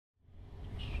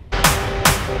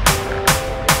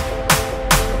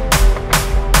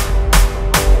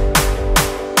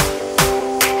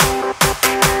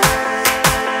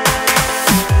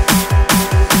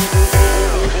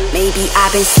Maybe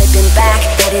I've been slipping back,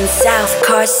 heading south,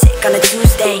 car sick on a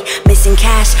Tuesday, missing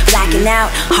cash, blacking out,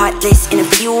 heartless in a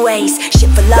few ways, shit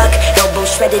for luck, elbow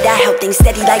shredded, I held things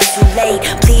steady like too late.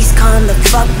 Please calm the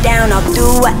fuck down, I'll do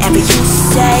whatever you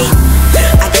say.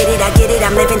 I get it,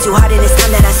 I'm living too hard and it's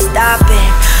time that I stop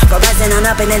it. But rising on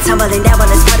up and then tumbling down, well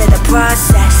it's part of the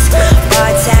process.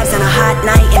 Bar tabs on a hot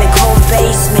night in a cold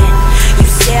basement. You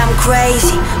say I'm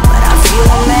crazy, but I feel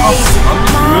amazing.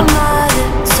 My mother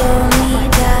told me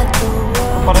that the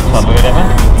world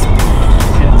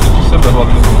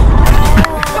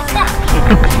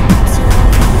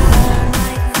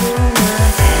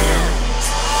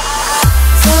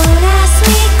Don't ask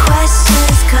me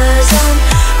questions, cause I'm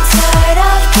tired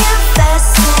of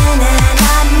confessing. And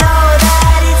I know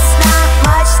that it's not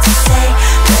much to say,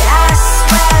 but I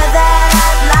swear that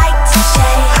I'd like to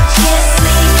change. I can't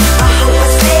sleep, I hope I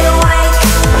stay awake,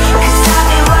 cause I've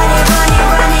been running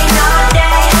all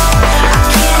day. I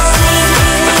can't sleep,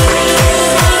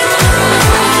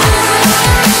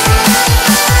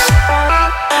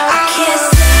 I can't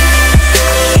sleep.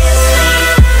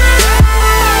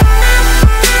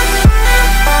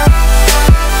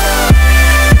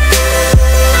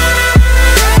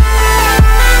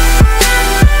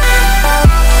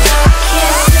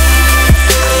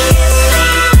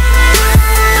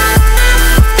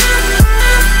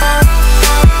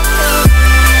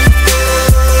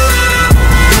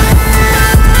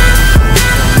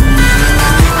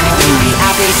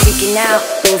 Out,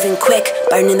 moving quick,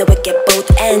 burning the wick at both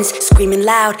ends, screaming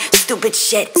loud, stupid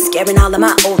shit, scaring all of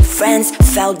my old friends.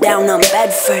 Fell down on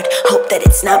Bedford, hope that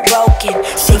it's not broken.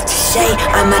 Safe to say,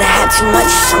 I might have had too much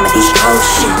of some of these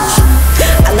potions.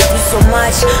 I love you so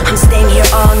much, I'm staying here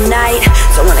all night.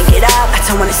 Don't wanna get up, I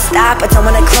don't wanna stop, I don't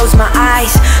wanna close my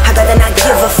eyes. I'd rather not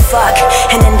give a fuck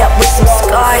and end up with some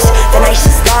scars. The night's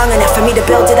just long enough for me to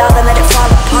build it all and let it fall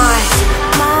apart.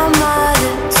 My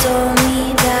mother told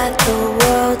me that the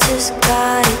world just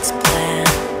got its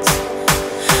plans.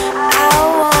 I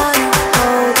wanna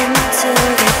hold them till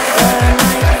they burn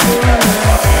like through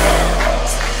my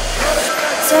hands.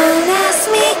 Don't ask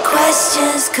me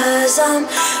questions, cause I'm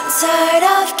tired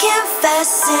of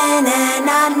confessing. And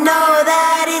I know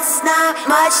that it's not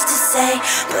much to say,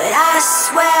 but I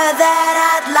swear that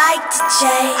I'd like to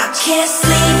change. I can't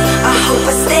sleep, I hope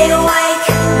I stay awake,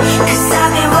 cause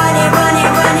I've been